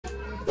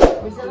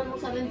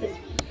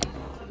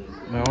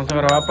Vamos a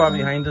grabar para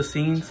behind the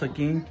scenes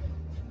aquí.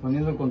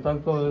 Poniendo el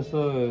contacto de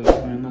eso de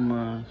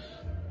nomás.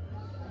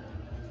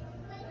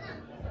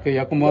 Que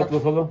ya como otro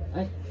solo.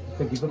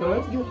 ¿Se quitó otra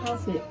vez?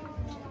 Sí.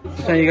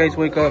 What time you guys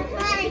wake up?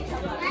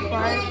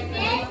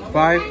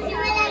 5.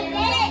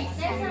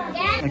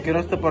 ¿A qué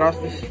hora te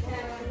paraste? I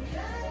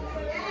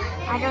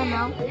don't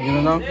know. You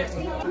don't know?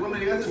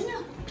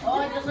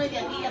 Oh, yo soy de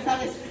aquí, ya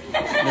sabes.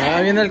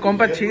 Ya viene el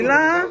compa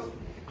Chila.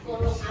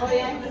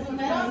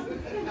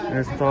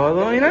 Es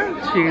todo, mira,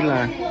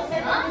 Chila.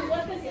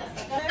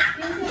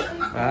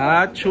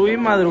 Ah, Chuy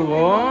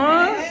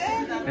madrugón.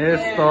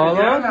 Es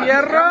todo,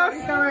 fierros.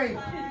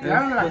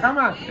 ¿Llegaron de la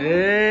cama?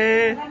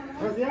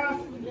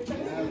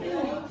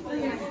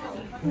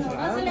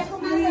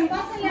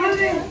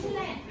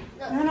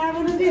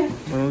 Buenos días.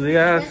 Buenos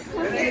días.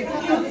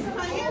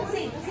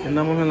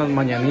 Andamos en las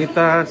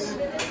mañanitas.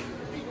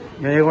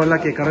 Ya llegó la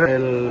que carga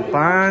el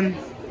pan.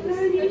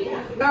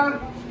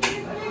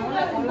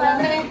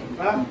 Compadre,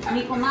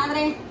 mi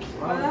comadre.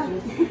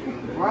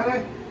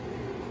 Comadre,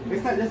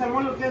 ¿ya se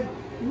armó lo que es?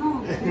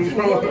 No,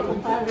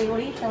 compadre,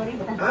 ahorita.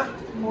 ¿Ah?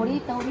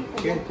 Ahorita.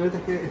 ¿Qué? ¿Ahorita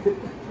qué?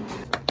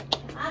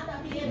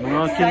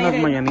 No, aquí en las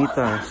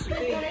mañanitas.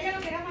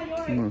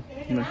 No.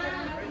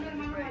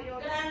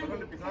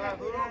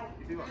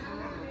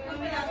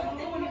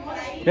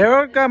 Llegó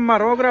el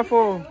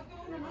camarógrafo.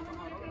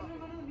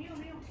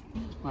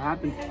 What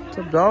happened? What's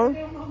up, dog?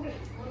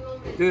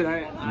 Dude,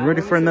 You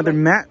ready for another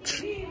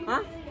match?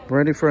 Huh?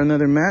 Ready for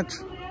another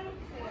match?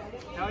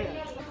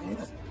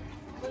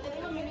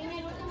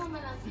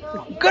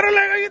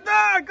 ¡Córrele,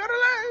 gallita!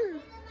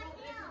 ¡Córrele!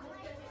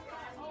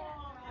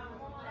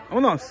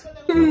 ¡Vámonos!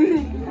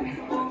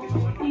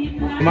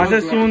 Más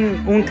es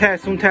un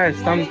test.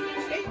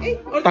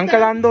 Están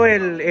calando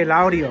el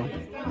audio.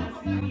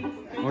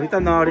 Ahorita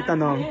no.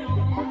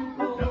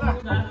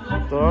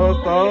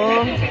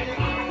 Todo.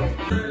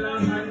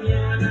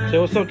 Say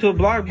what's up to the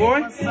vlog,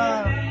 boy. What's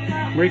up?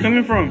 Where you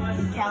coming from?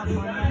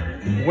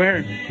 California.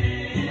 Where?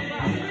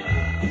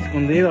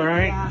 Escondido,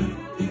 right? Yeah.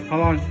 How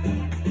long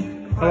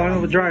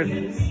of a drive?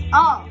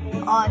 Oh,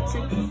 it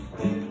took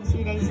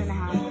 2 days and a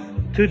half.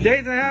 2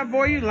 days and a half,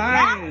 boy, you Yeah?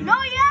 lying.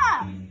 No,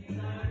 yeah.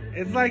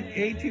 It's like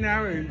 18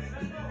 hours.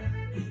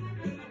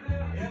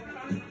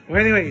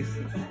 Well, anyways,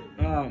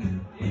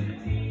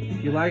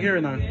 you like it or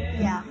not?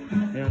 Yeah.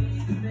 Yeah.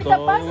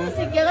 Pasa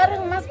si que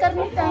agarren más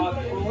carnita.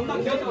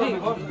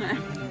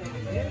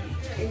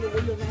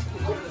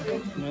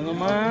 No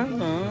nomás,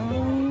 no.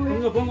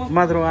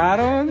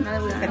 ¿Madrugaron?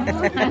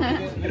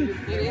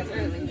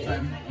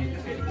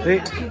 Sí.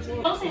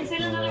 A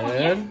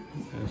ver,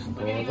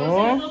 es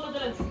todo.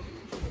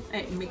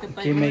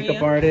 Aquí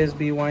makeup artist,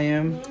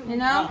 BYM. You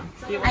know,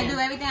 I do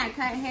everything. I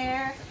cut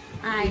hair,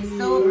 I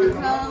sew the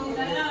clothes,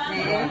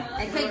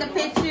 I take the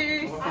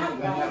pictures.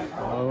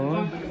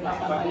 Oh.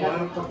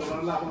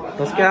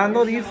 Estás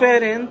quedando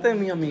diferente,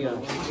 mi amiga.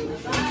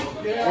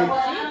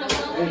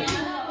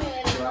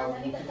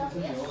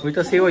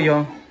 Ahorita sigo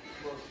yo.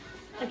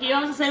 Aquí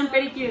vamos a hacer un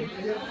pedicure.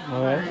 A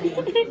ver.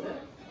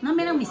 No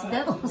miren mis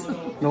dedos.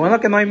 Lo bueno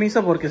que no hay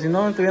misa porque si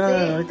no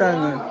estuvieran ahorita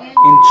en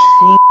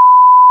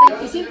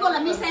 25, la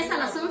misa es a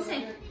las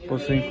 11.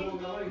 Pues sí.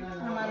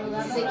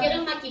 Si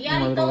quieren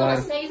maquillar y todo, a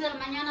las 6 de la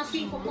mañana,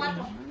 5,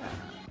 4.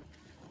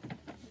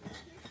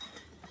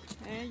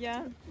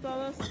 Ya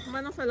todos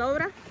manos a la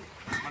obra.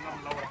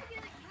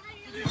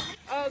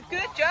 Oh,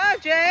 good job,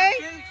 Jay.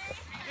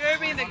 You're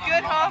being a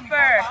good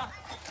hopper.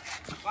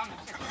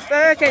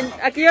 Okay,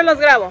 aquí yo los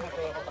grabo.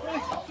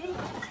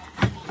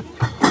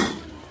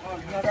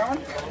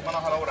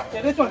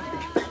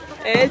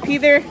 El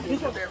Peter.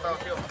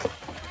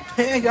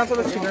 Ya se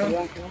lo chingaron.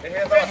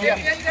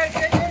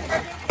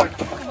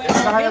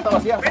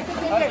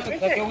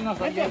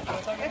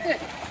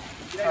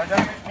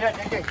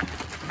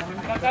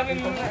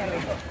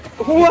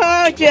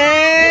 Wow,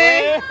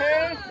 Jay.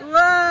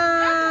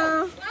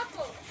 Wow.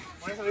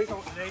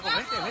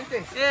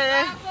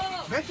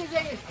 Vente,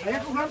 llegue. Allá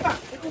tu rampa.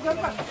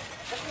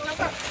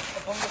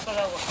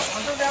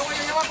 ¿Cuánto de agua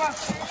ya lleva, papá?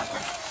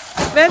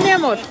 Ven, mi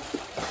amor.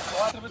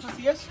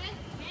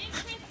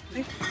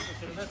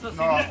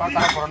 No, falta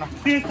la corona.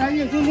 Sí, está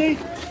bien, sí.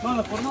 No,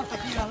 la corona está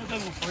aquí, la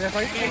tengo.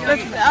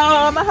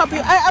 I'm gonna help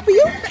you. Up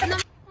you?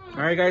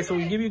 Alright guys, so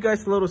we give you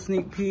guys a little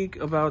sneak peek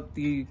about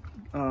the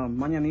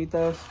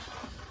mañanitas.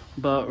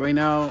 But right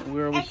now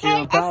we're over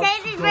here about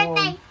to go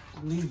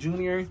leave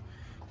Junior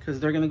because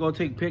they're gonna go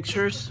take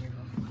pictures.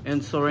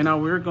 And so right now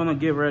we're gonna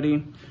get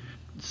ready.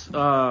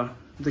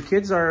 The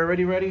kids are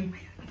already ready.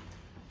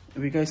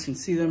 If you guys can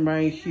see them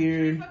right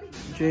here,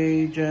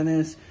 Jay,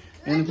 Janice,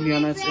 and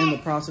Juliana's in the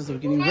process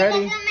of getting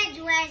ready.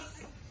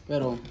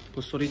 Pero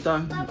pues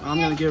ahorita I'm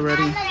gonna get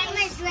ready.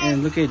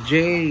 And look at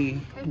Jay.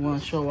 You wanna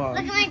show off?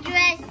 Look at my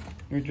dress.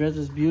 Your dress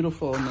is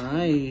beautiful,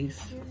 nice.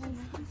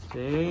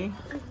 Okay.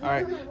 All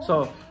right.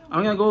 So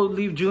I'm gonna go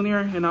leave Junior,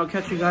 and I'll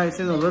catch you guys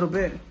in a little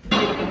bit.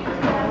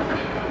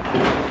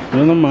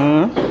 Bueno,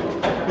 ma.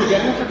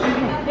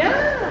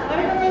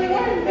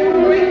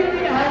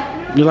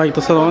 You like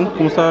the salon?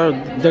 ¿Cómo está?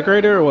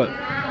 Decorated or what?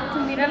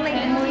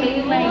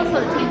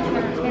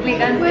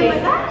 Elegante.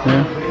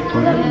 Yeah.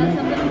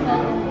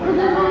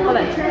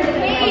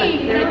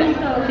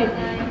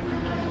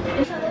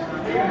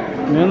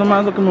 Mira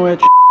nomás lo que me voy a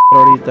echar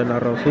ahorita, el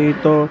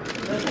arrocito,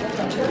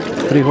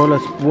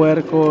 frijoles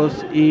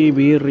puercos y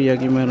birria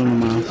aquí mero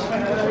nomás.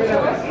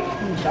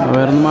 A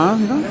ver nomás,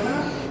 ¿no?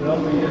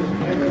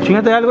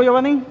 Chíngate algo,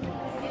 Giovanni.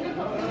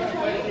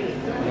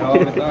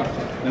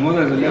 Vengo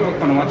desde lejos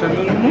para no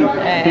echarle uno.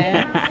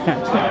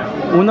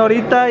 Una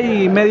horita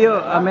y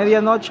medio a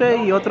medianoche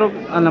y otro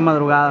a la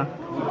madrugada.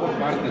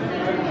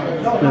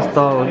 Es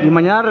todo. Y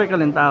mañana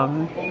recalentado.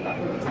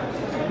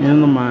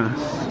 Miren nomás.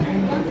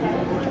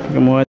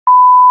 Como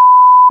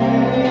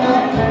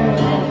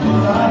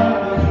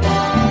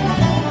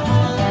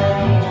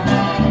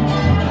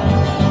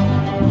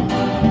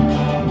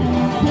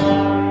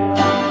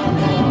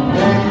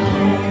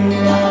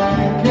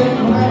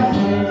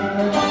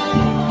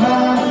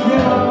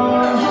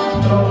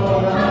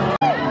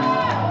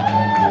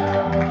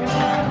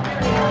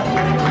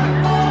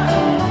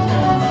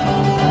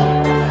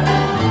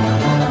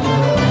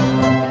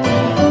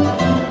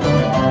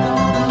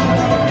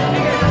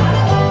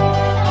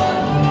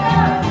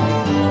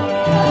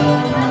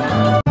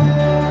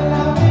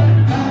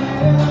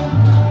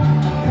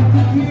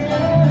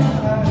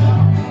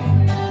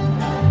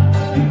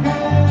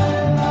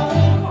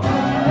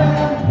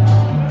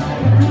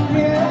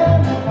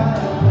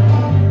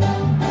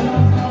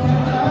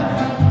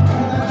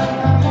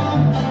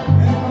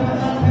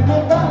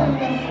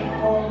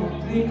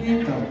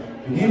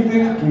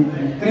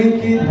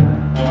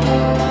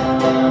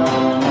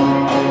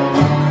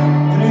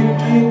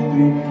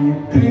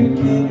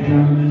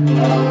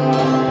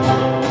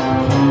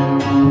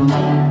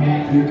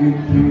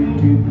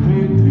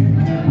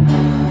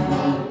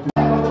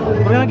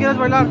 ¿por qué no quieres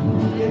bailar?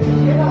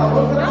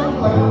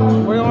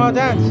 Why don't want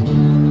to dance? You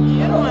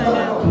don't want to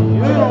dance.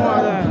 You don't want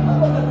to dance.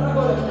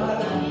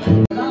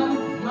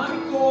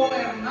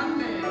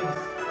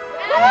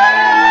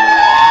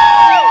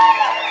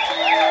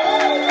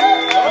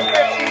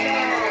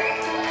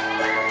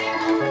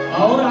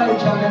 Ahora el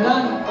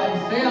chambelán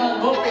Alfea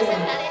López.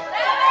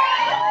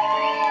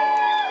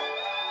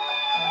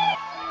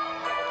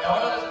 Y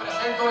ahora les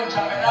presento el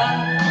chambelán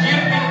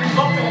Irving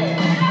López.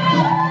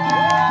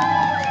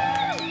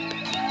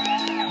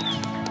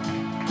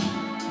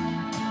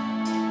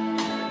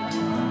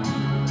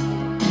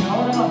 Y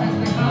ahora a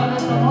festejar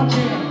esta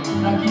noche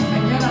la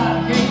quinceañera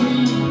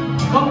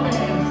López.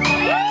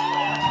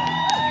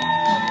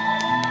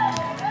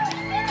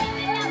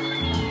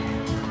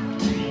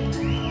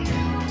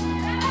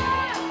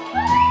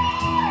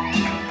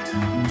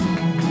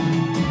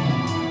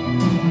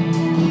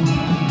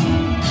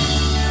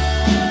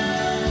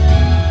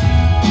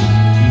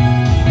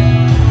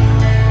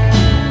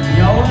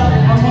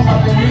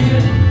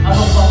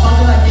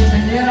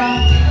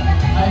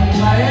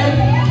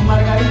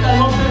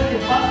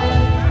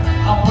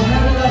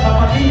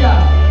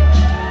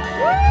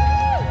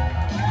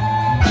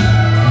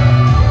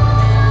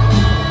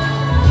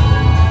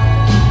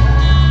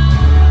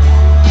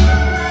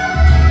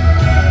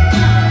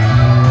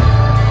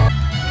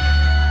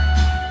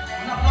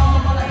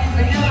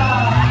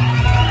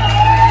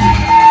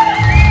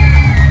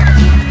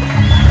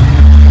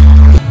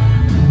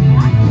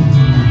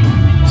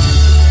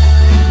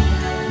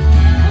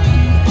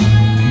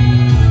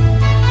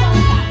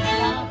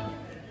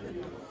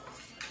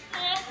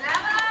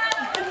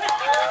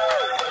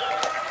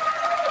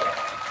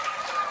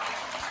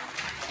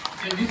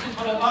 ¿Listos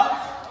para el vals?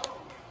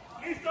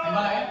 ¡Listo! Ahí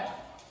va,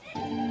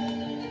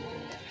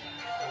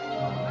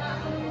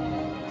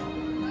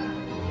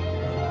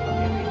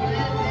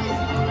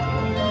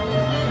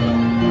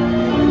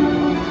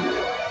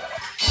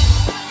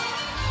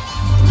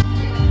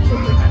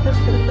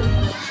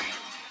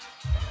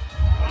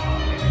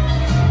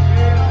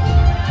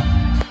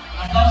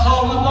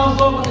 un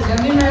aplauso para que se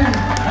animen.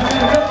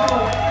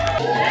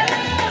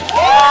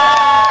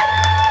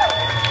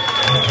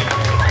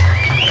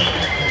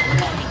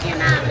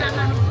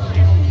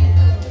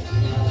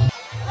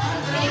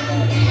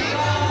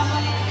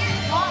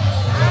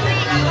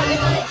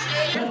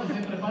 Se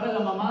prepara la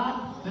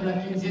mamá de la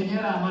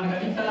quinceañera,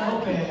 Margarita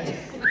López.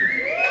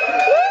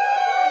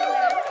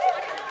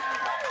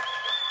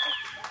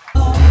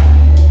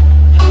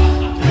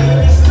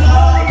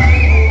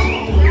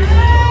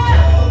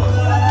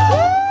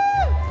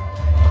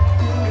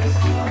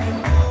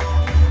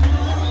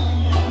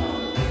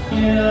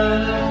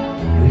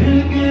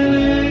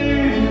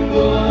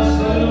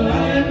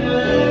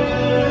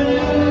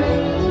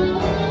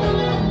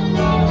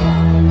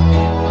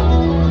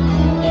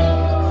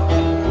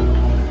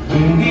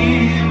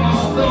 Vivimos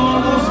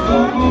todos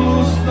con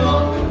gusto.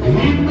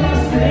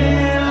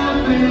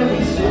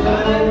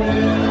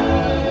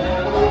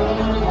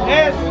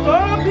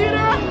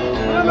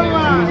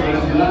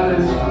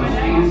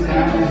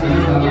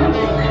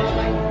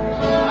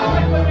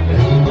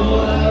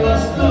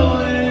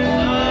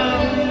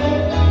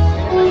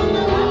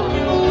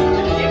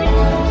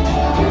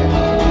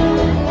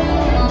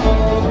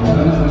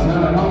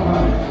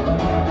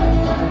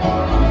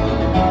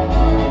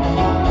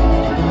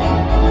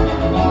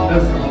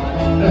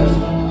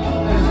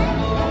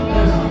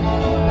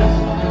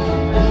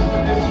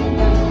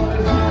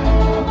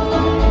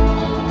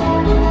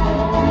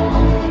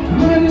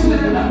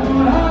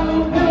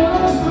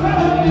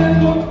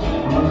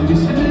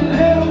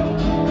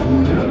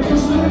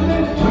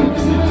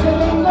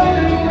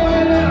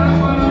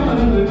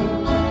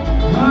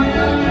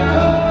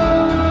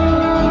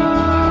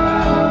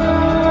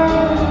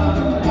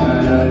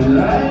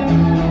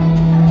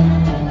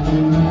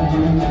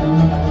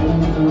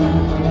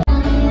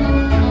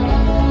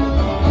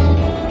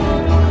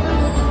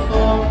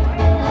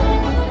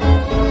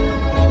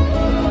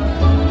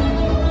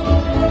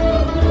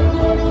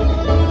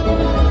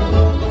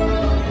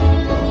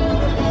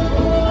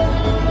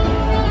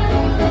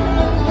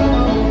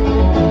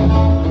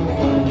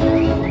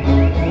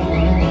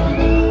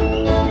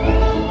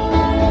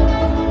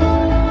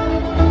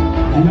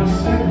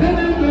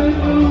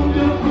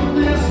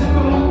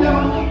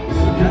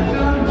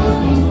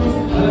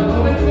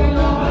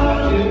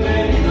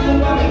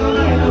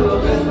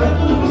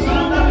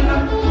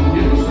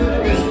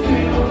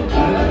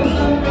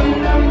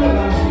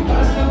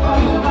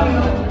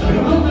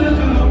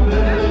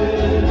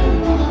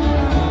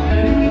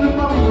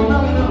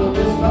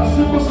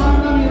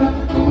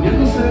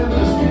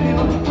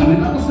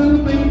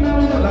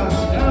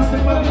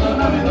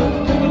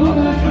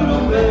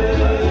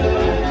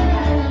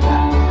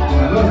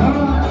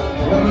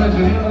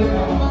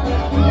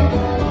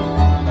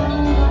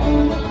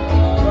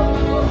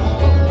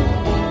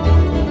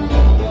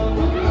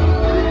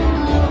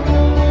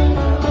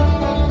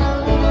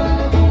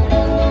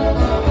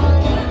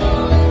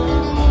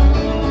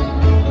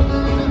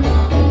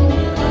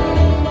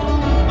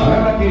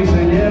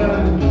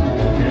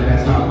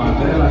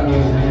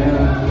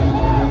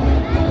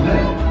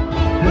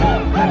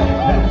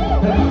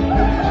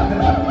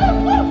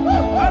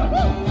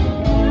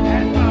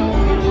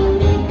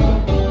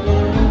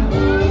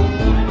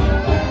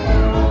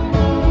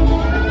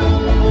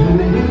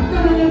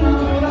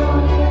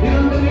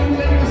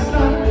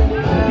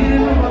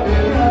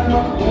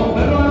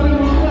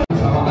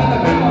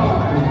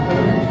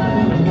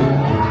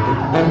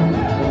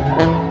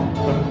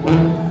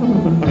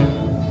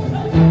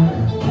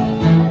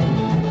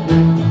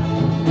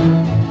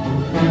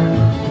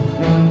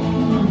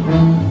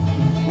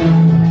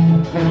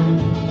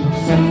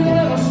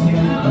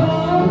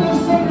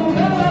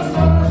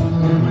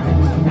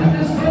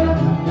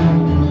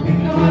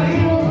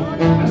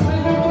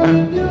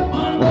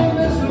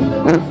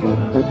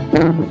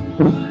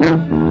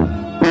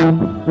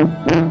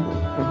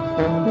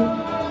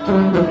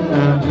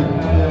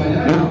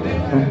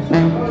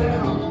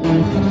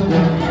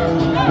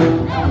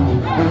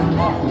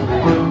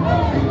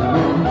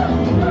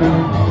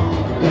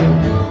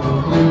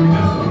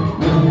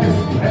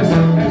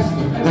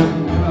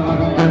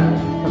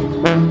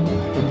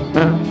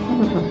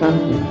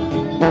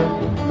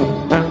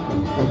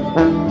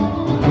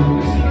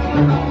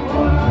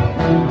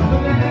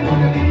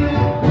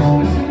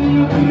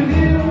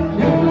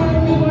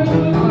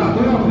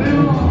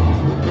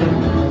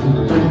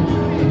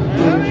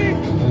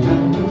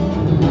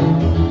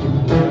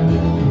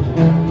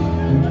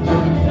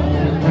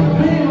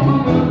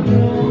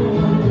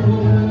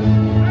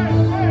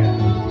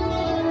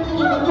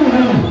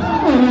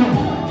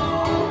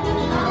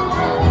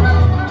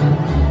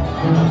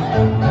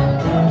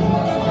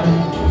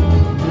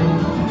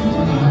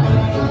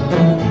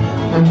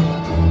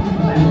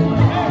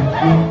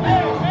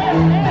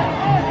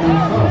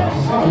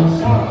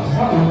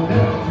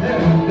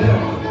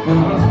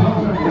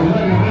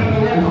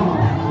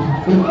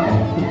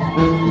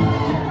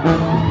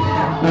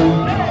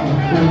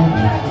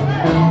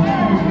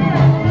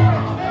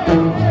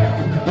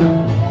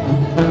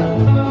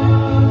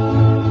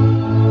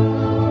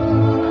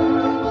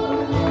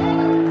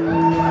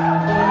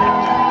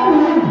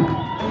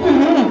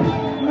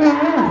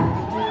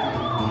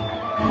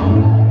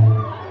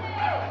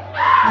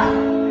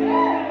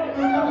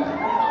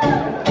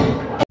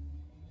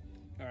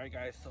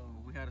 So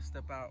we had to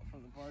step out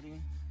from the party.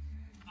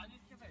 I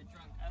just get very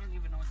drunk. I don't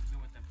even know what to do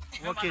with them.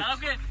 What kids?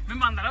 Me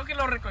mandaron que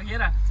lo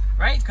recogiera,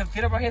 right? Because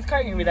Tito brought his car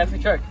and we left the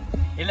truck.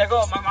 Y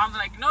luego my mom's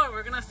like, no,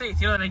 we're gonna stay.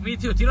 Tito like, me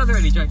too. Tito's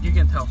already drunk, you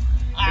can tell.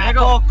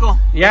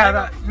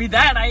 Yeah, me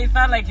dad, I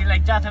thought like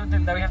just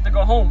everything that we have to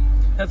go home.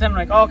 So I'm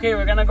like, oh, okay,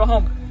 we're gonna go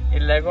home.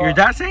 Your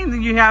dad saying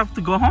that you have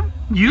to go home?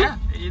 You? Yeah.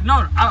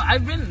 No,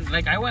 I've been,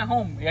 like, I went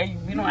home.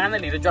 You know,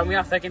 Anthony, to drop me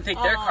off so I can take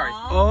their cars.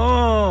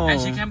 Oh. And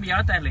she can't be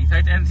out that late. So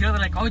and Tito's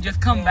like, oh, just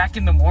come back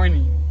in the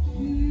morning.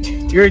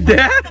 Your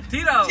dad?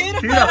 Tito.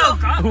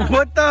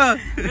 What the?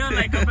 Tito's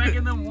like, come back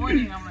in the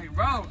morning. I'm like,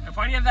 bro, the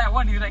party at that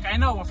one. He's like, I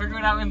know, we'll figure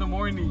it out in the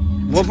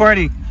morning. What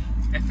party?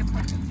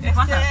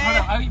 Hold on,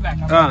 I'll be back.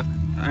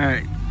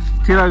 Alright.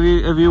 Tito,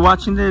 if you're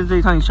watching this,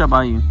 they're talking shit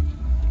about you.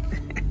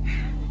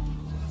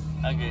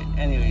 Okay,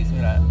 anyways, we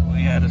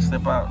had to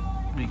step out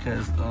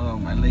because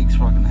my legs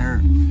fucking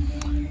hurt.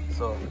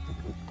 So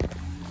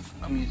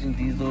I'm using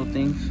these little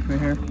things right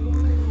here.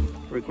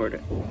 Record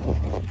it.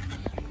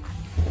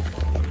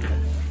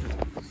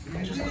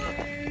 Just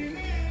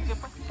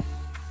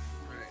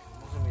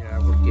mira,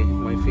 porque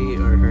my feet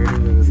are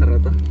hurting desde hace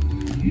rato.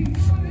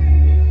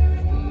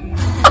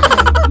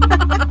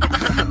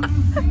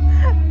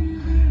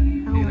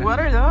 What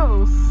are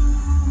those?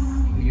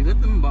 You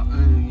got them.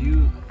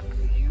 You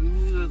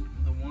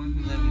the one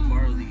who let me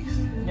borrow these.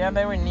 Yeah,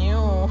 they were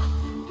new.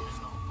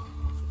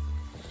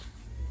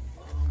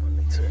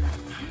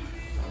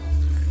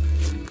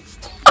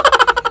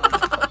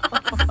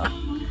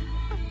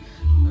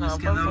 No, es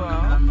que andaba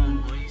caminando,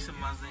 no hice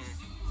más de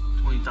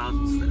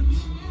 20,000 steps.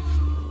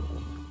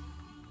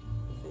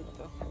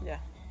 Ya,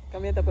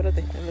 cámbiate,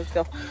 apúrate, let's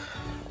go.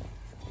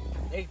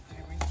 Hey, did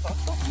you bring the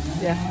socks though?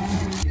 Yeah.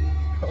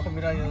 Oh,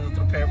 mira, hay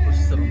otro pair pues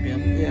se rompían.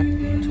 Yeah.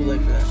 Too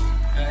late for that.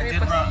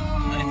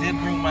 I did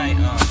bring my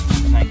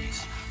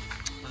Nikes,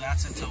 but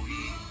that's until we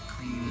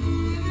clean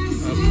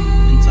up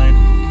inside.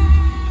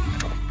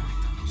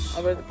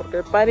 A ver, porque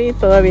el party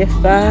todavía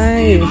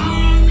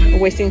está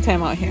wasting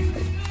time out here.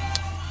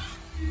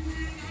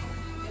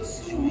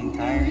 I'm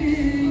tired.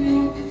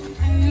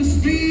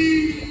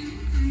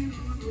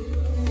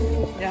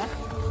 Yeah.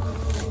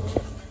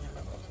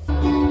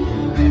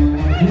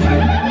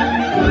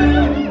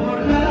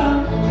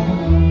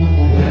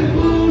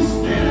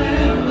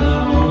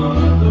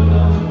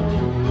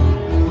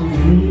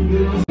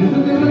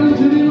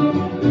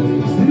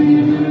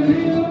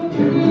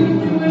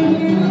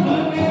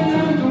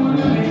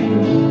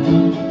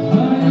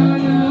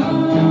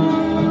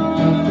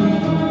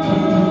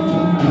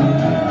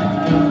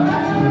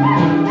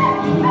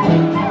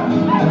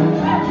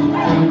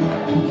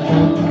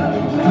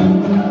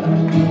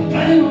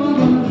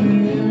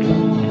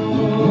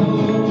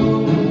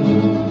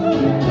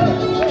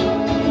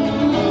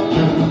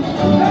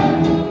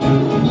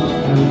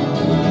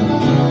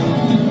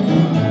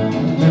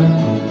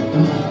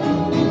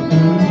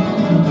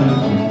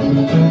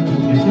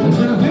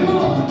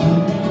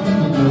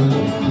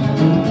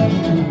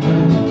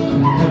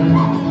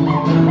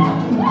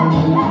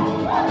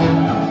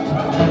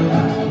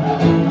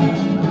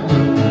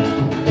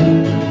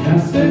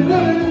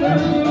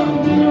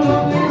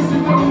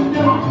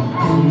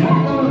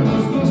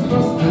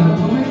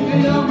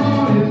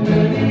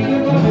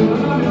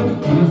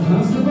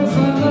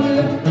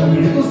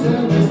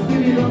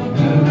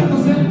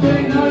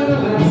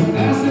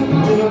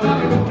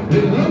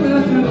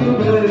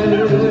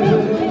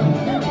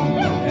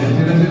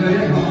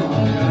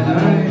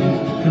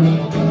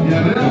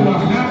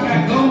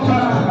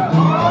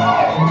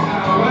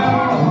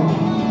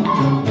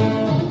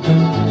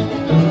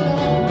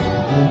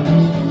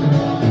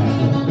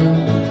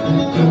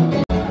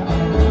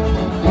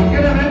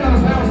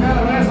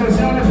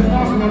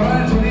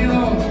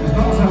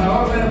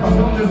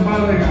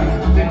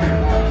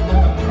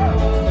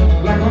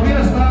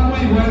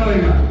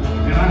 oiga.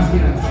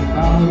 Gracias,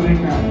 está muy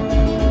rica.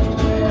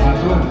 A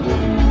todos.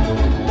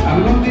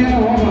 Algún día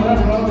vamos a dar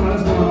por otra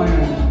vez con la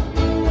vaina.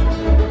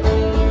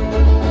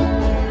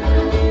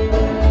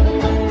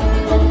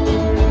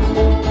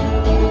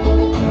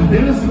 De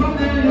los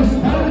rodeos,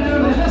 barrio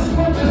de las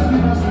Fuentes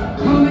Vivas,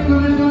 donde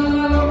conectan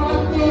a lo más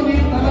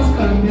bonita las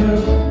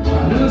canteras.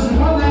 De los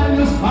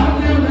rodeos,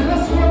 barrio de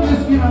las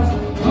Fuentes Vivas,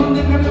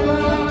 donde conectan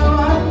a lo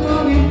más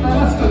bonita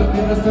las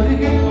canteras. Te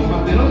dije, como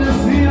te lo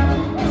decía,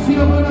 si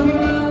yo fuera mi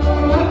mano,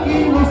 aquí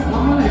nos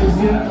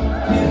amanecía.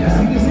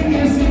 Sigue,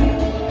 sigue,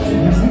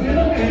 sigue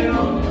lo quiero,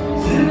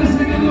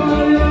 sigue lo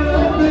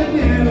no te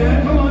quiere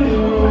como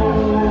yo.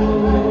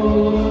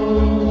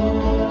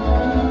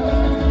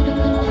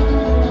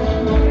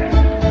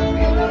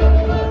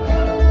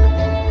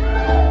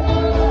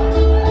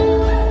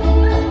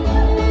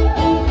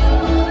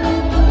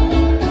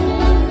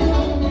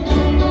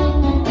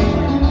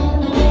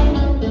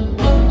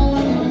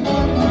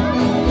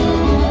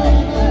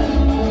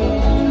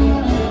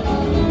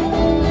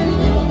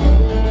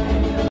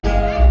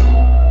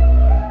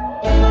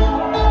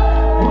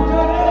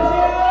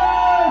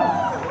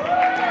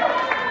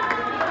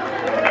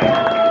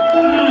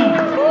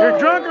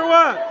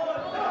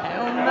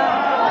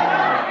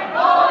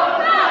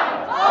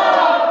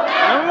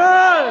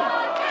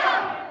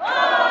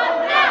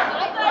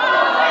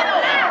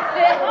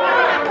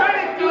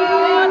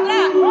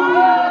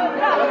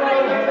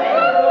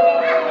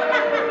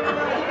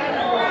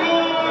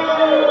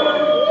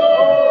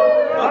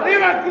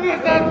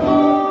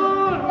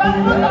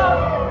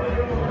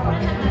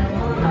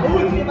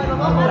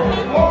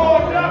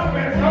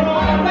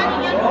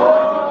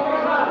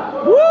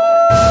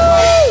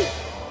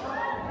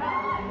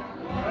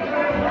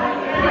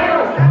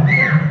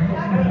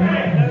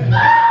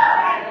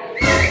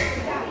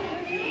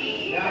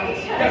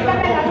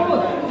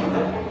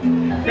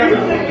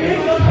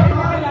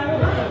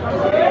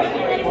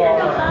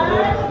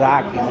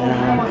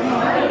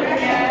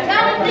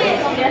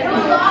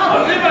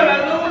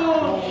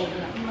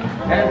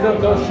 Hands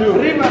up, don't shoot.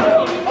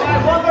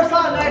 Alright, one more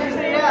song, guys. You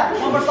say yeah.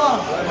 One more song.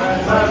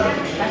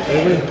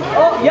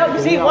 Oh, yep, you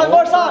see, one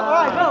more song.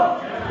 Alright, go.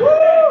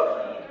 Woo!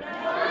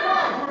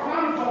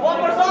 One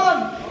more song.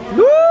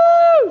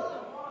 Woo!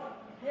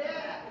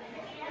 Yeah.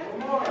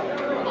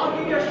 I'll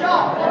give you a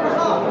shot. One more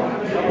song.